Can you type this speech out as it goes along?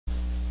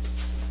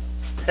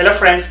Hello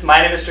friends,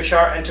 my name is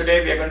Tushar and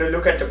today we are going to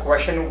look at the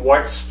question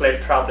word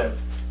split problem.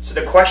 So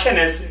the question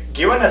is,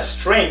 given a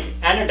string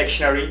and a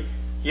dictionary,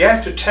 you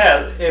have to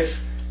tell if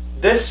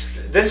this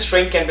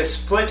string can be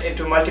split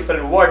into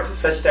multiple words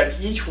such that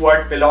each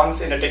word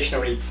belongs in a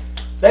dictionary.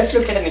 Let's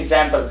look at an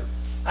example.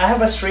 I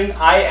have a string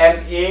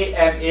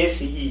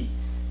IMAMACE.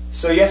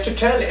 So you have to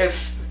tell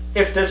if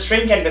the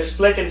string can be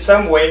split in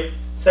some way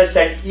such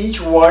that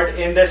each word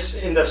in the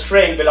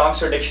string belongs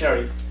to a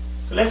dictionary.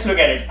 So let's look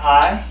at it.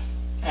 I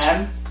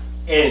am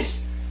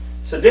is.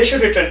 So this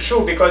should return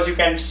true because you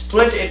can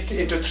split it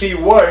into 3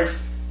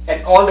 words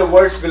and all the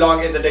words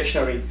belong in the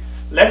dictionary.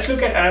 Let's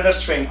look at another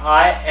string,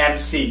 I am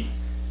C.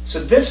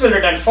 So this will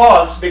return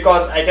false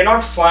because I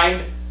cannot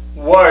find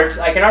words,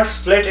 I cannot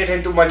split it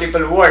into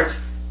multiple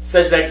words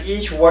such that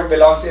each word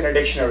belongs in a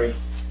dictionary.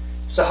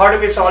 So how do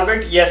we solve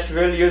it? Yes,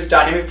 we'll use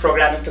dynamic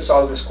programming to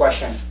solve this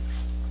question.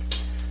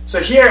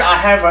 So here I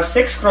have a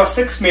 6 cross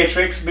 6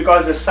 matrix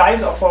because the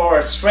size of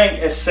our string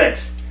is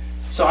 6.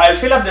 So I'll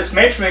fill up this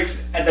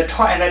matrix at the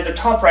top, and at the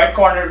top right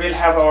corner we'll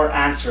have our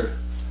answer.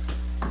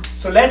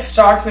 So let's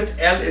start with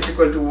L is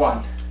equal to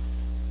 1.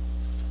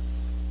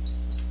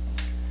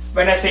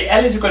 When I say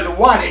L is equal to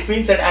 1, it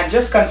means that I'm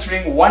just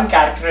considering one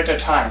character at a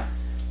time.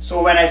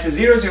 So when I say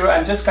 0, 0,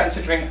 I'm just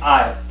considering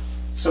I.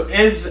 So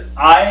is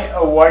I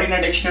a word in a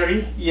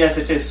dictionary? Yes,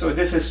 it is. So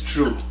this is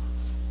true.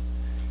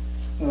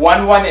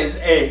 1, 1 is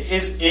A.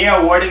 Is A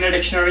a word in a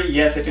dictionary?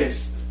 Yes, it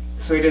is.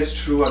 So it is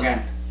true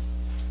again.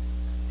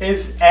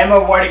 Is M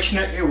a word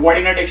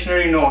in a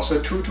dictionary? No.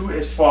 So 2, 2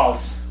 is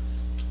false.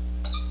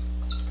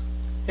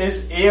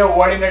 Is A a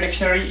word in a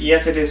dictionary?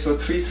 Yes, it is. So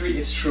 3, 3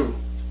 is true.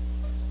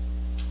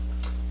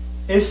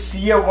 Is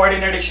C a word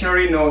in a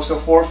dictionary? No. So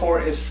 4,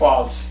 4 is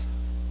false.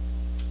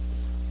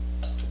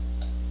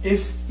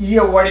 Is E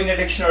a word in a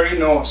dictionary?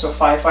 No. So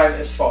 5, 5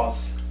 is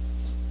false.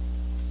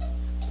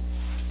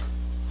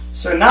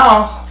 So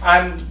now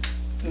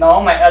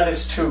my L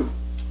is 2,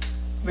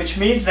 which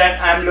means that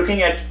I'm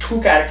looking at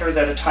 2 characters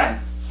at a time.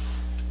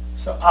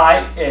 So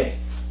IA.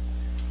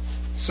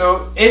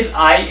 So is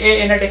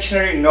IA in a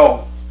dictionary?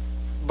 No.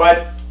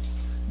 But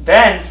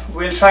then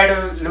we'll try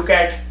to look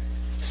at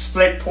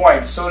split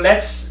point. So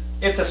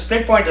if the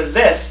split point is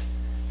this,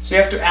 so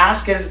you have to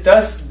ask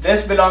does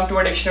this belong to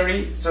a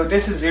dictionary? So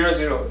this is 0,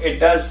 0. It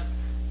does.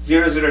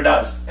 0, 0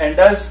 does. And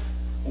does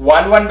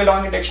 1, 1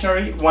 belong in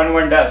dictionary? 1,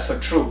 1 does. So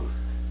true.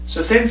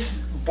 So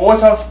since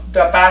both of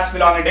the paths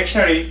belong in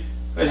dictionary,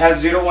 we'll have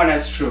 0, 1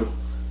 as true.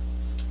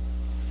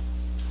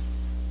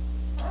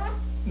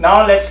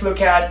 Now let's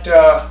look at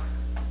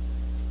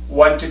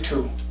 1 to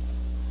 2.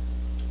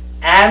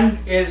 Am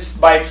is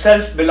by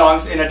itself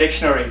belongs in a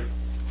dictionary.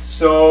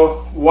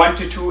 So 1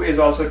 to 2 is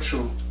also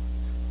true.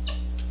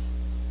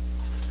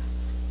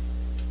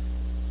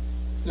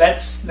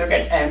 Let's look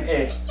at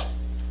MA.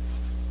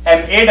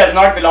 MA does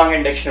not belong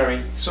in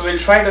dictionary. So we'll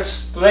try to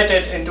split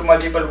it into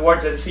multiple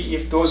words and see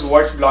if those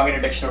words belong in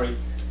a dictionary.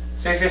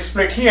 So if you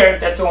split here,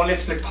 that's the only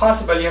split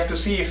possible. You have to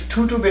see if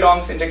 2, 2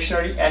 belongs in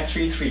dictionary and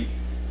 3, 3.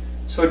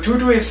 So 2,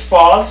 2 is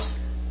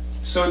false.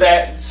 So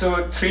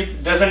 3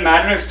 doesn't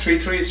matter if 3,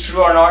 3 is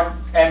true or not.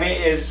 MA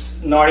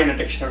is not in a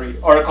dictionary,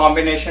 or a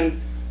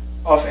combination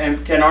of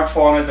M cannot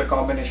form as a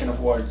combination of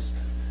words.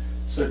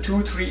 So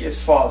 2, 3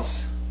 is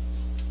false.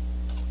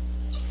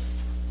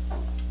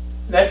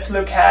 Let's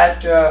look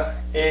at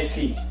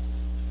AC.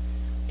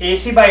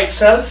 AC by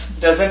itself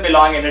doesn't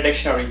belong in a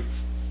dictionary.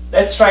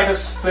 Let's try to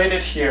split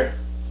it here.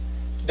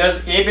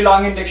 Does A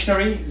belong in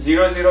dictionary?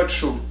 0, 0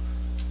 true.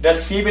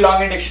 Does C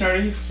belong in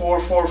dictionary? 4,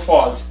 4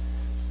 false.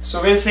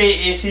 So we'll say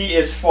AC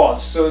is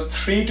false. So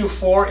 3 to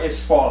 4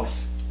 is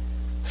false.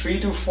 3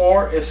 to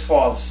 4 is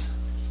false.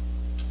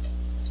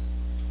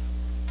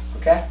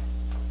 Okay.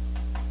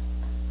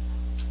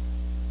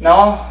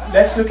 Now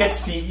let's look at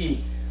CE.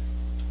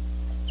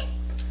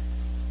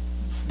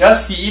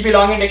 Does CE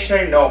belong in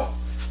dictionary? No.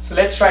 So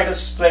let's try to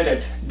split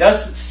it.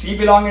 Does C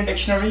belong in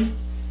dictionary?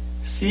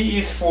 C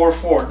is 4,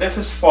 4. This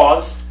is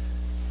false.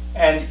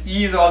 And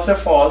E is also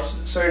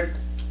false. So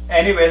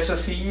anyway, so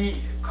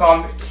CE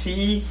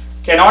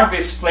cannot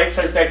be split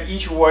such that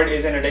each word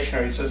is in a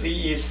dictionary. So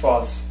CE is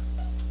false.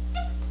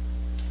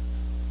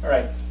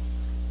 Alright.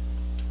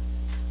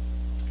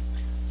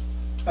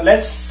 Now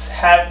let's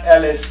have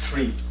L is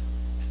 3.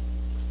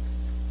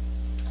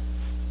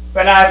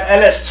 When I have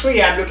L as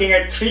 3, I'm looking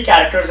at 3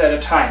 characters at a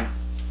time.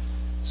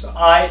 So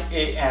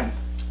IAM.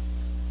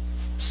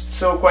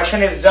 So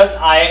question is, does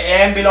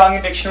IAM belong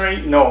in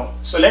dictionary? No.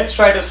 So let's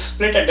try to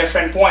split at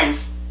different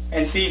points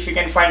and see if we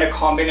can find a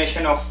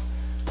combination of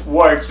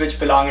words which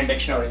belong in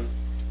dictionary.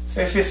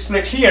 So if we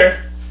split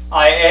here,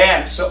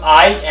 IAM, so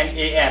I and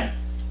AM.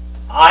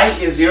 I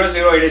is 0,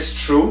 0, it is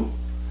true.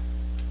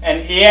 And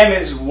AM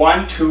is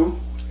 1, 2,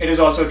 it is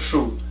also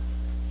true.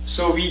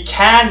 So they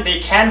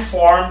can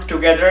form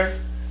together.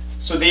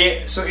 So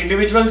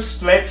individual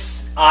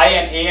splits I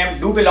and AM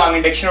do belong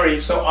in dictionary.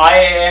 So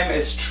IAM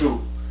is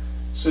true.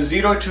 So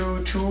 0,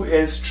 2, 2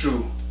 is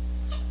true.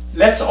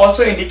 Let's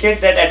also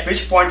indicate that at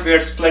which point we are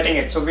splitting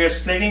it. So we are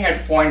splitting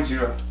at point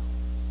 0.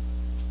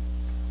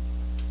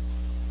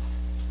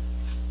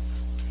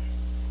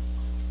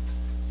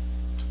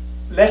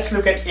 let's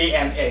look at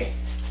AMA.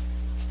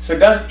 So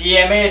does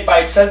AMA by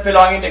itself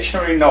belong in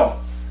dictionary? No.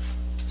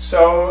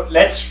 So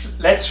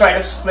let's try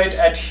to split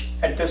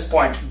at this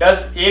point.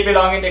 Does A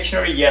belong in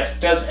dictionary? Yes.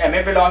 Does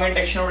MA belong in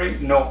dictionary?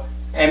 No.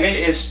 MA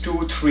is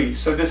 2, 3.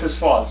 So this is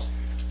false.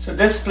 So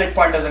this split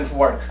point doesn't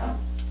work.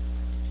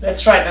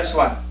 Let's try this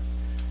one.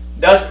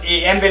 Does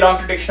AM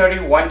belong to dictionary?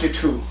 1 to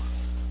 2.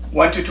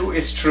 1 to 2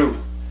 is true.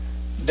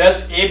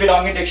 Does A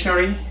belong in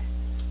dictionary?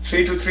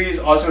 3 to 3 is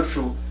also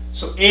true.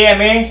 So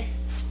AMA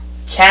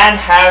can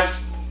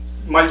have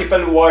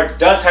multiple words,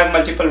 does have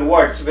multiple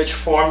words which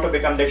form to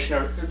become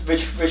dictionary,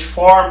 which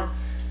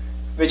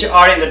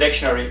are in the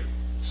dictionary.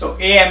 So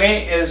AMA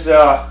is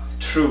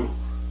true.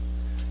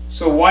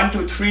 So 1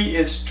 to 3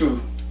 is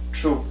true.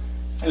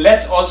 And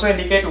let's also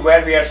indicate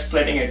where we are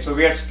splitting it. So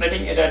we are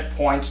splitting it at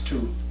point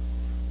 2.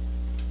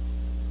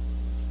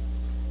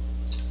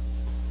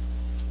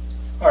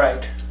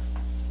 Alright.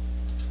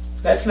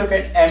 Let's look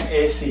at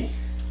MAC.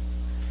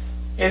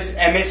 Is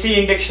MAC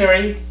in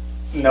dictionary?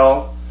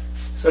 No.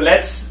 So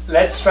let's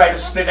try to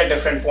split at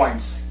different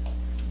points.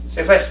 So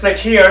if I split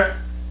here,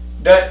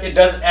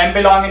 does M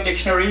belong in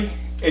dictionary?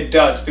 It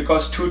does,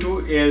 because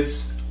 2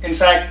 is, in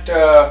fact,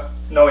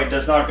 no, it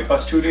does not,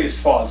 because 2 is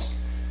false.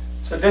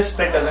 So this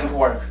split doesn't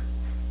work.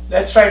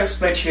 Let's try to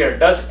split here.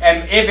 Does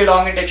MA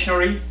belong in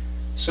dictionary?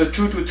 So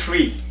 2 to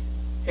 3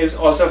 is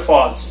also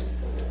false.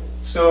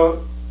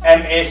 So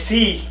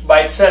MAC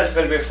by itself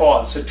will be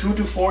false. So 2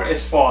 to 4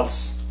 is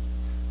false.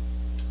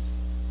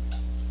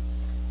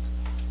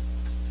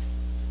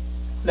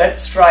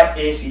 Let's try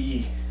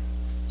ACE.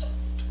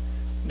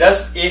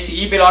 Does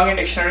ACE belong in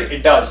dictionary?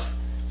 It does.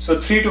 So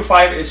 3 to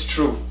 5 is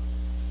true.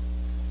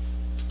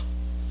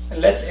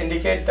 And let's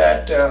indicate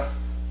that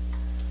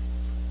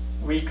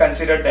we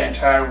consider the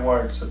entire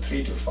word. So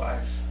 3 to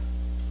 5.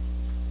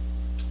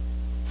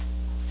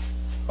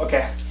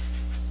 Okay.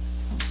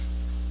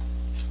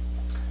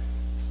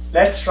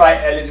 Let's try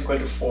L is equal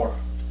to 4.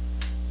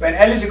 When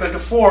L is equal to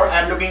 4,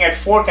 I'm looking at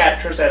 4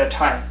 characters at a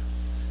time.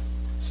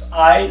 So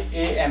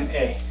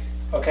IAMA.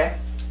 Okay.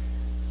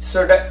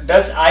 So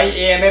does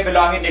IAMA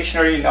belong in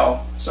dictionary?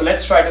 No. So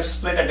let's try to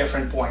split at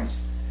different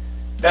points.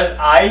 Does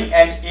I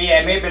and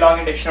AMA belong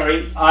in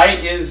dictionary? I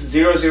is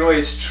 0, 0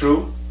 is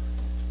true.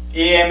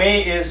 AMA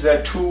is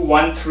 2,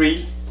 1,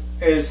 3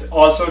 is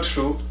also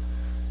true.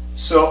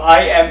 So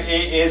IMA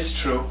is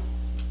true.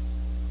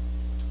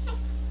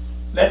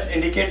 Let's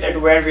indicate that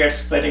where we are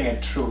splitting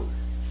it true.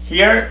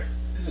 Here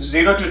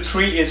 0 to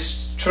 3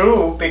 is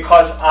true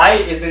because I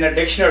is in a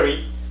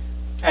dictionary,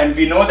 and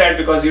we know that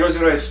because 0,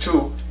 0 is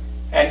 2,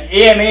 and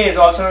AMA is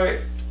also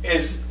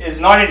is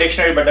not in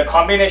dictionary, but the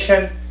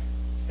combination,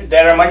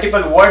 there are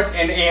multiple words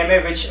in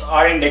AMA which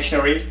are in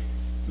dictionary,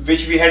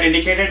 which we had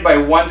indicated by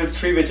 1 to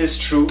 3, which is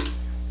true.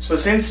 So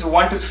since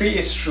 1 to 3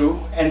 is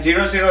true and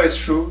 0, 0 is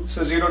true,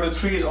 so 0 to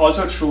 3 is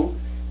also true,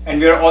 and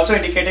we are also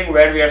indicating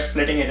where we are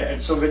splitting it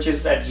at, so which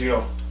is at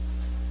 0.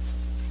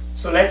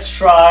 So let's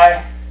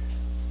try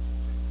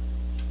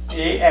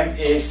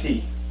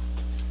AMAC.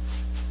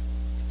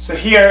 So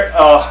here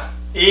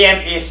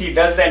AMAC,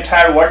 does the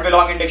entire word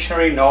belong in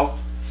dictionary? No.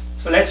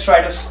 So let's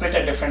try to split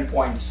at different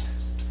points.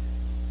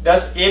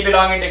 Does A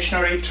belong in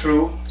dictionary?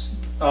 True.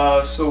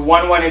 So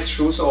 1, 1 is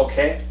true, so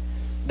okay.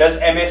 Does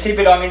MAC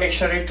belong in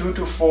dictionary? 2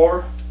 to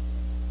 4.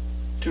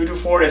 2 to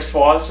 4 is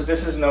false, so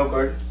this is no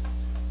good.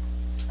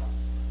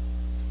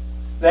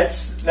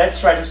 Let's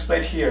try to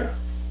split here.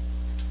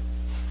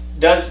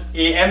 Does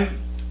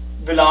AM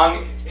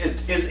belong?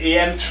 Is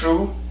AM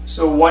true?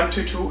 So 1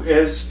 to 2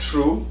 is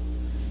true.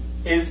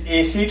 Is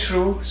AC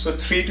true? So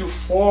 3 to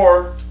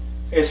 4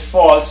 is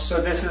false, so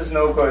this is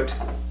no good.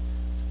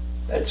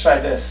 Let's try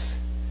this.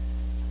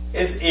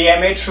 Is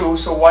AMA true?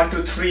 So 1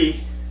 to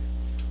 3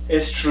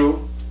 is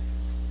true.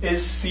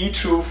 Is C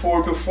true?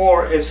 4 to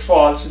 4 is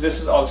false, so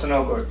this is also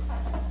no good.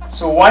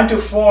 So 1 to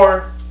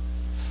 4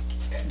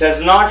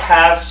 does not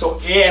have, so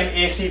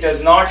AMAC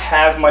does not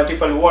have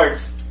multiple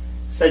words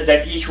such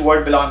that each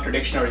word belongs to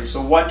dictionary.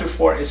 So 1 to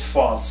 4 is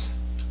false.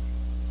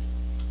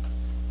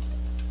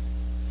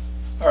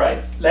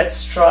 Alright,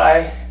 let's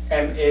try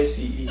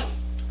MACE.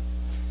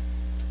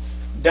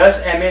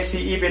 Does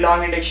MACE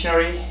belong in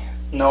dictionary?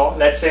 No,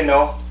 let's say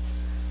no.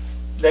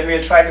 Then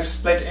we'll try to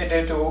split it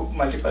into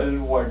multiple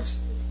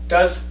words.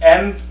 Does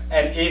M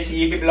and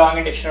ACE belong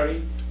in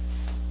dictionary?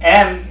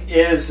 M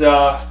is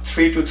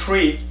 3 to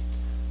 3,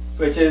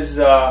 which is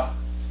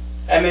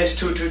M is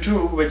 2 to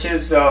 2, which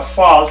is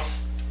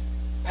false,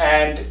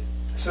 and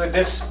so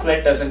this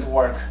split doesn't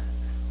work.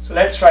 So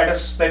let's try to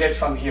split it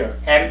from here.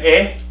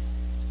 MA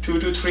 2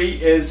 to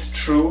 3 is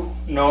true.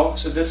 No,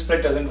 so this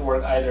split doesn't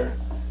work either.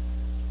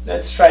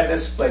 Let's try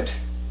this split.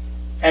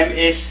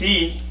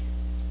 MAC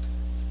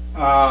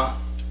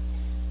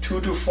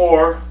 2 to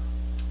 4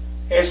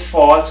 is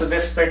false, so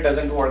this split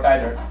doesn't work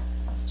either.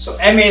 So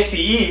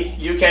MACE,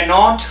 you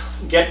cannot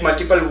get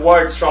multiple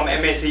words from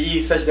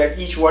MACE such that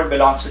each word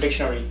belongs to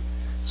dictionary.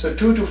 So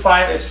 2 to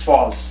 5 is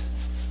false.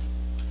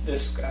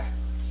 This guy.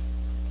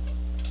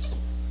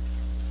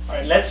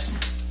 Alright,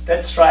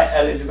 let's try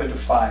L is equal to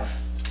 5.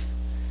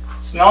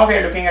 So now we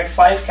are looking at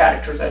 5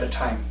 characters at a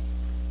time.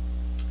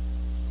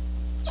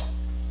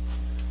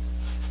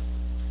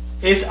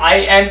 Is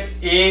I, M,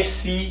 A,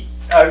 C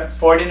a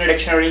word in a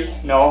dictionary?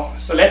 No.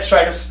 So let's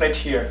try to split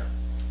here.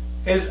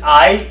 Is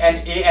I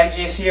and A, M,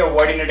 A, C a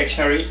word in a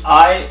dictionary?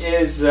 I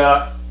is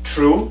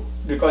true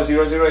because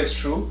 0, 0 is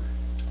true,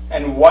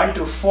 and 1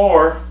 to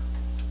 4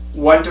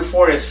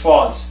 is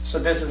false. So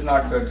this is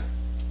not good.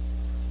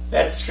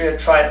 Let's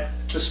try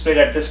to split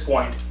at this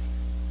point.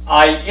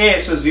 IA,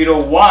 so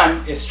 0,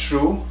 1 is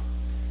true,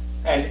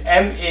 and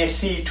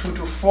MAC 2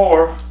 to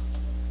 4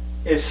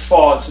 is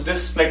false. So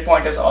this split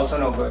point is also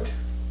no good.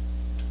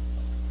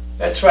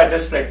 Let's try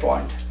this split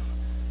point.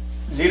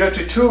 0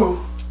 to 2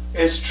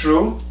 is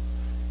true,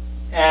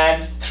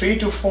 and 3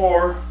 to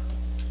 4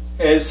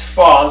 is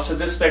false. So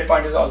this split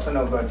point is also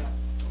no good.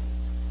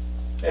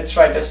 Let's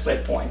try this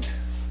split point.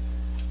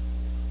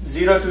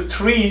 0 to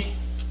 3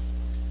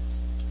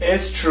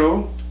 is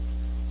true,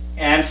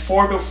 and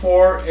 4 to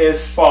 4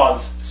 is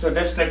false. So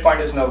this split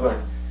point is no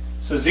good.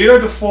 So 0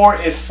 to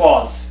 4 is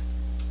false.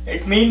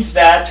 It means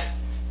that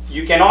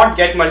you cannot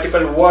get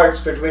multiple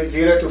words between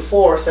 0 to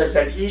 4 such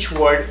that each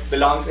word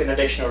belongs in a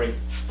dictionary.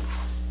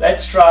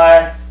 Let's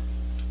try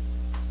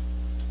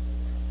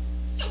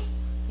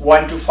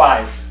 1 to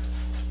 5.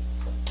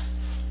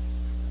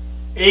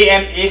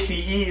 AMACE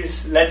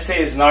is, let's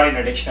say, is not in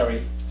a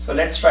dictionary. So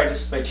let's try to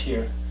split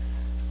here.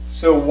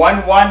 So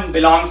 1, 1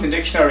 belongs in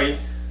dictionary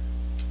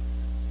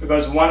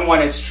because 1,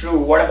 1 is true.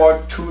 What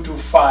about 2 to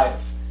 5?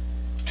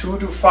 2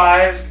 to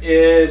 5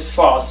 is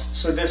false.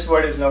 So this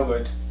word is no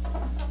good.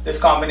 This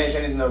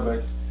combination is no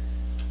good.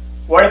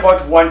 What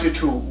about 1 to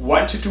 2?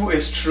 1 to 2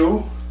 is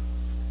true.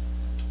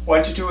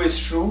 1 to 2 is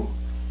true.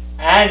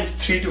 And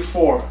 3 to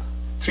 4.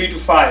 3 to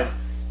 5.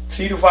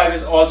 3 to 5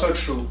 is also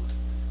true.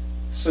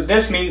 So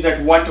this means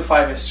that 1 to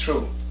 5 is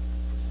true.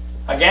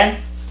 Again,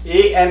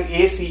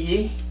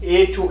 AMACE,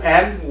 A to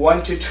M,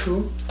 1 to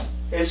 2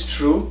 is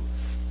true,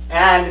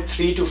 and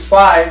 3 to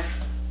 5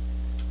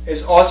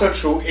 is also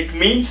true. It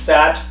means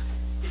that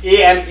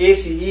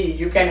AMACE,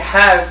 you can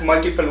have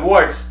multiple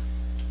words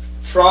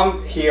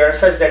from here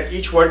such that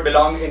each word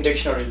belongs in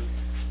dictionary.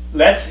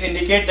 Let's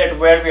indicate that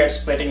where we are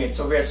splitting it.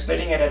 So we are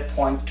splitting it at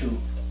point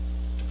 2.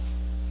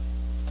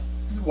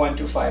 1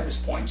 to 5 is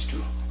point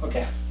 2.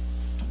 Okay.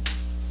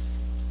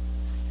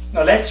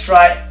 Now let's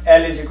try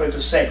L is equal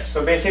to 6.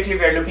 So basically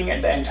we are looking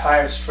at the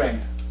entire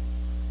string.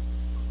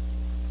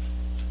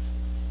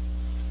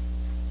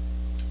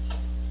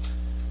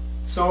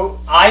 So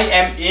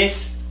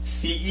IMACE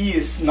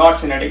is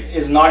not in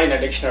a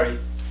dictionary.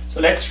 So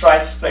let's try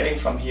splitting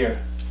from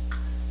here.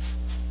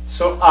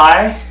 So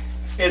I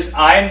is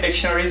I in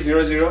dictionary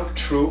 0, 0,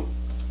 true.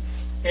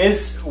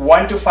 Is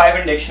 1 to 5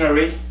 in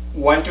dictionary,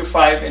 1 to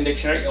 5 in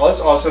dictionary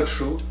also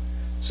true.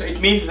 So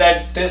it means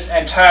that this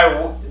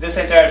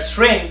entire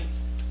string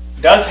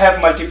does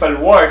have multiple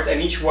words and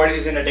each word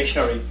is in a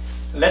dictionary.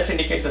 Let's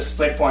indicate the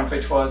split point,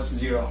 which was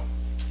 0.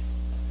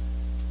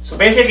 So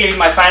basically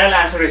my final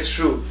answer is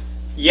true.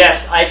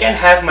 Yes, I can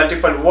have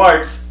multiple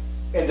words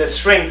in the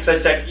string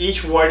such that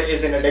each word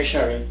is in a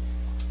dictionary.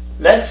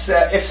 Let's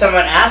if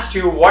someone asked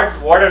you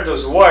what are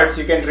those words,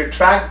 you can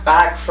retract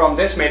back from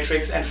this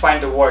matrix and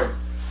find the word.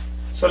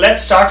 So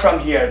let's start from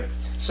here.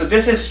 So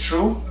this is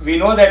true. We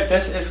know that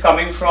this is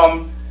coming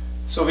from,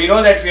 so we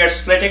know that we are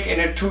splitting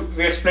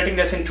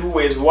this in 2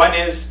 ways. One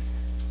is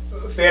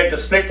where the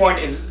split point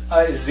is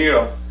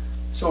 0.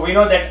 So we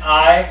know that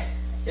I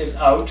is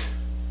out,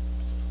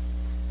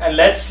 and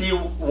let's see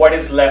what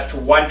is left.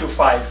 1 to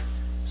 5.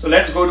 So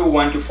let's go to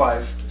 1 to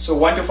 5. So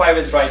 1 to 5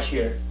 is right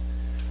here.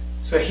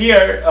 So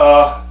here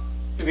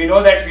we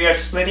know that we are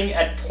splitting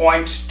at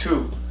point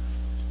 2.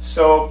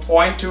 So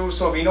point 2.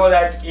 So we know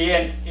that A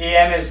and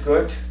AM is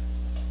good.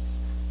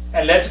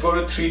 And let's go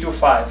to 3 to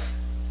 5.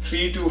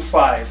 3 to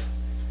 5.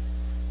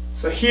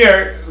 So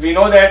here we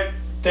know that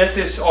this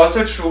is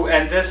also true,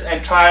 and this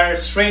entire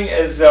string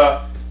is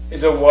a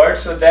word.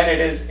 So then it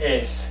is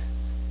ace.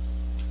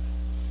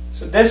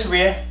 So this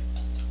way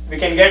we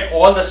can get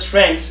all the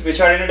strings which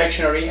are in a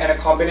dictionary, and a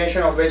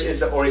combination of which is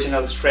the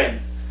original string.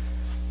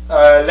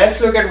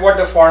 Let's look at what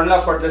the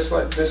formula for this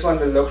one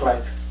will look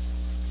like.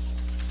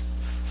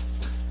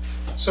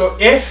 So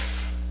if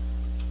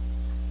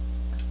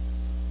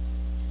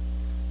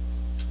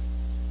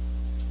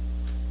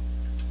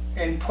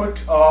input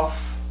of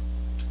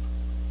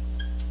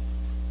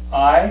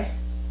I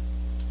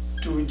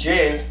to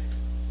J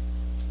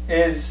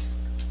is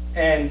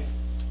in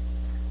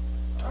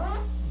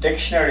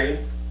dictionary,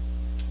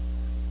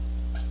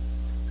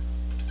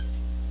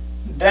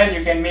 then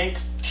you can make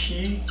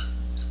T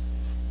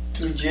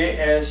to J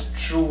as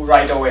true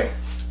right away.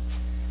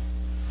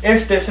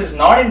 If this is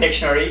not in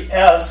dictionary,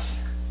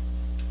 else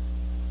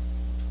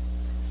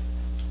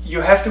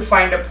you have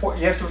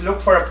to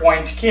look for a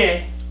point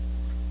K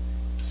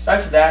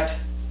such that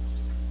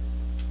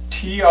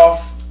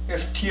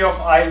if T of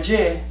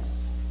ij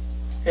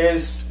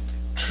is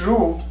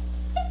true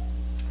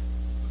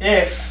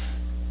if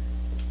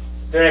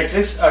there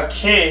exists a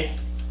K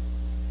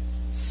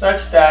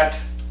such that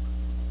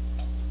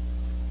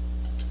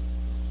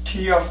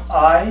T of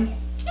I,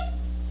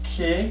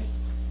 K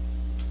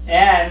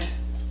and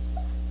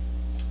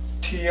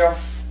T of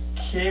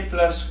K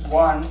plus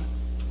 1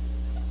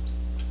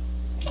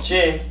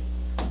 J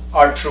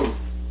are true.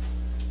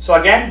 So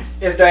again,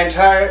 if the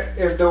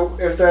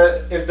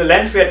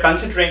length we are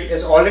considering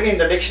is already in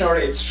the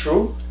dictionary, it's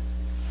true.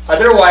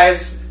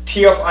 Otherwise,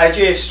 T of ij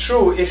is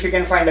true if you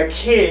can find a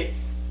k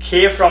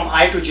from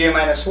I to j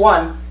minus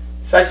 1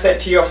 such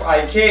that T of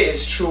ik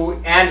is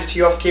true and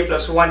T of k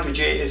plus 1 to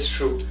j is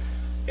true.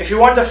 If you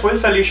want the full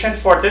solution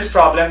for this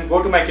problem,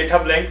 go to my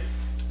GitHub link,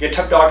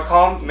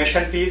 github.com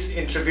mission peace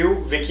interview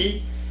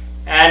wiki.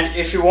 And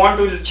if you want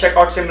to check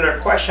out similar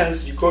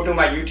questions, you go to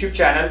my YouTube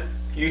channel,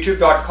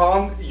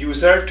 youtube.com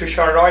user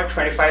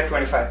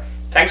tusharroy2525.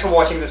 Thanks for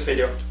watching this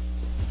video.